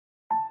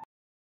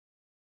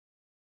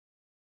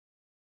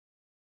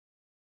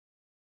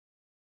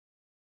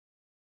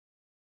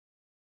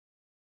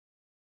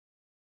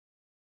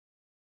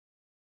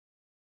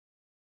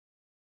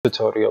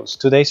Tutorials.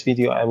 Today's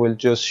video I will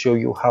just show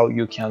you how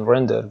you can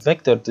render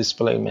vector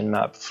displacement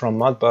map from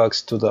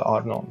Mudbox to the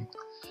Arnold.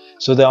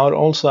 So there are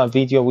also a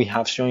video we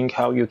have showing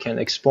how you can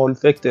export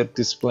vector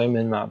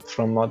displacement map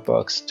from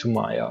Mudbox to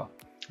Maya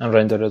and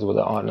render it with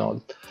the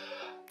Arnold.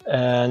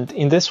 And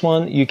in this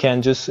one you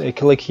can just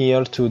click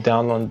here to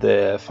download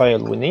the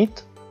file we need,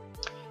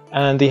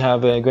 and they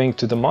have going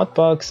to the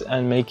Mudbox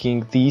and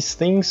making these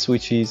things,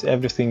 which is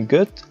everything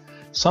good.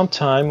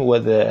 Sometimes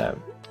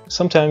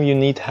you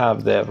need to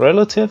have the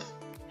relative,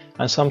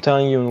 and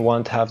sometimes you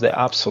want to have the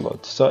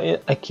absolute. So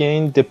it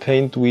again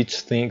depends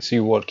which things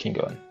you're working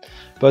on.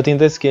 But in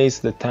this case,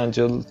 the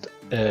tangent,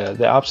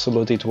 the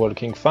absolute is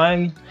working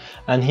fine.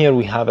 And here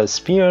we have a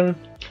sphere,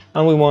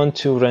 and we want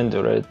to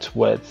render it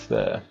with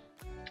the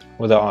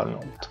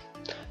Arnold.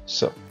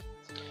 So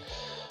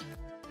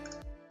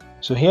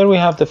here we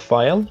have the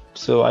file.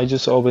 So I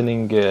just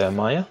opening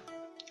Maya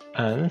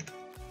and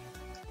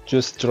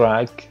just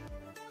drag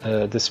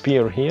the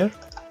sphere here,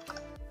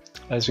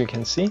 as you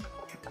can see.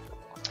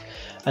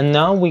 And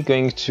now we're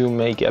going to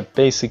make a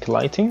basic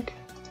lighting.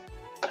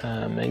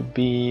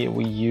 Maybe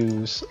we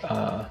use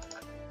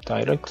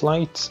direct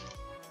light.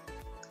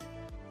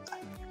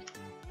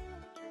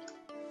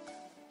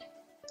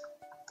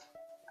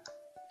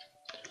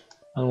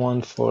 And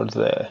one for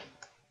the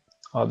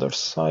other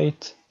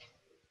side.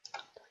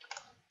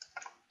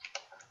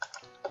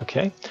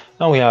 Okay,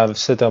 now we have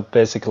set up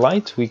basic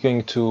light. We're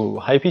going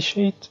to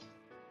hypershade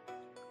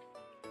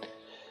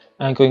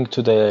and going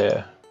to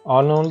the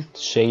Arnold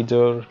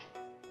shader,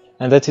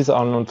 and that is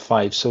Arnold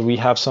 5. So we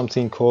have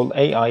something called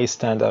AI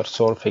standard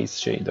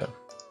surface shader,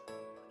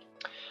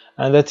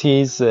 and that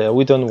is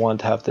we don't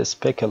want to have the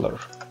specular.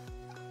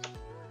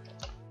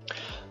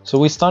 So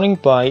we're starting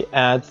by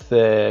add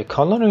the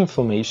color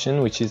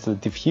information, which is the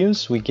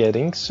diffuse we're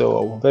getting.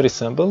 So very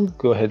simple,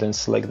 go ahead and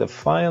select the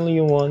file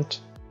you want,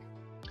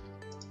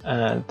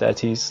 and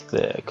that is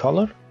the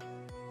color.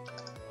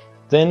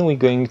 Then we're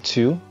going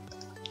to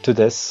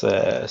this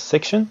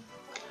section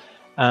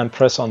and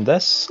press on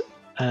this,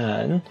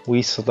 and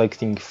we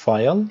selecting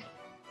file.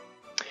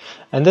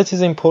 And that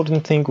is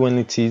important thing when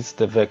it is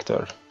the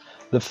vector.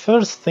 The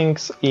first thing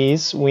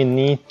is we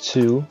need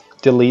to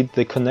delete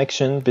the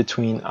connection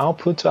between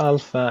output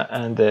alpha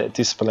and the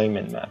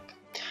displacement map,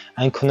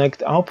 and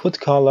connect output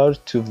color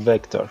to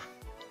vector.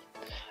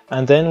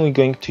 And then we're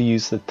going to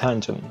use the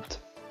tangent.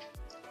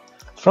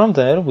 From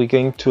there we're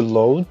going to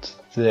load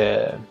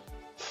the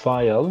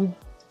file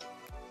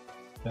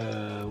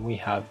we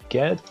have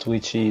get,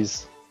 which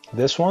is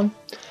this one,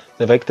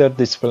 the vector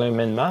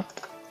displacement map.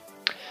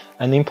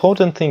 An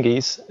important thing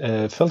is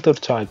filter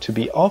type to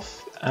be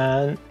off,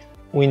 and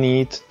we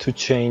need to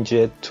change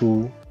it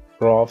to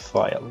raw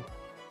file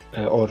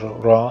or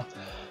raw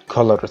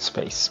color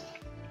space.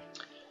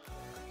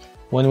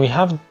 When we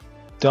have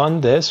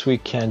done this, we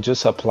can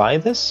just apply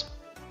this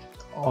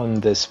on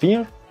the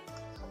sphere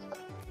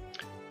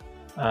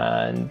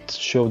and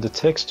show the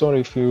texture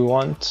if you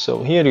want.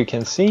 So here you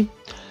can see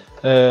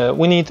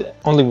we need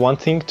only one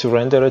thing to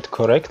render it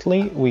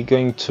correctly. We're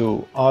going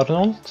to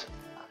Arnold,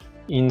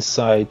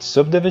 inside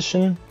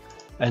subdivision,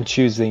 and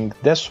choosing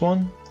this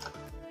one.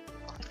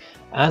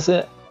 As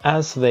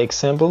the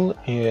example,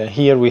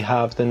 here we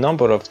have the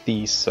number of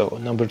these. So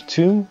number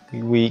 2,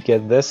 we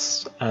get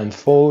this, and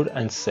 4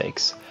 and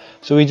 6.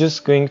 So we're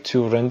just going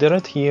to render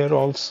it here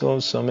also.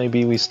 So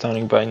maybe we're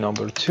starting by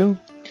number 2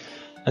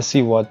 and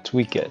see what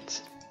we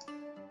get.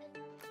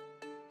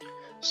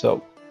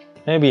 So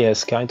maybe a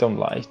sky dome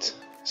light,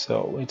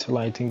 so it's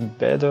lighting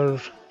better.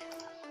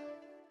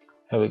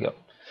 Here we go.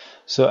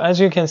 So as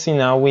you can see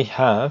now we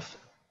have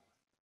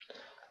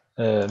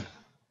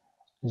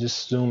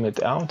just zoom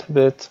it out a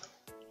bit.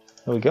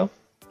 Here we go.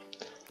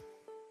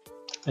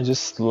 I'm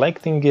just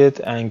selecting it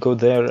and go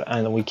there,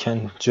 and we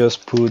can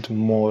just put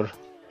more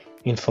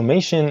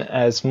information.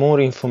 As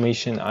more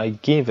information I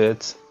give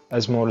it,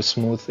 as more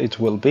smooth it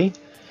will be.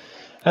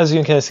 As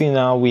you can see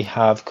now we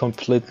have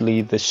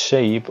completely the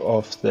shape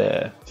of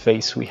the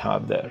face we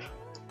have there.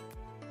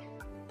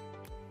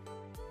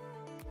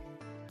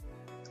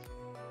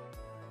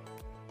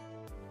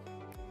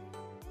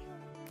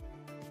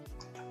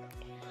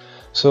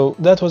 So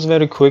that was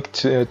very quick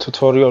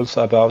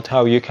tutorials about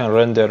how you can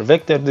render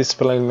vector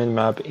displacement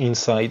map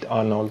inside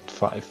Arnold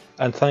 5,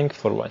 and thanks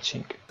for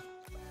watching.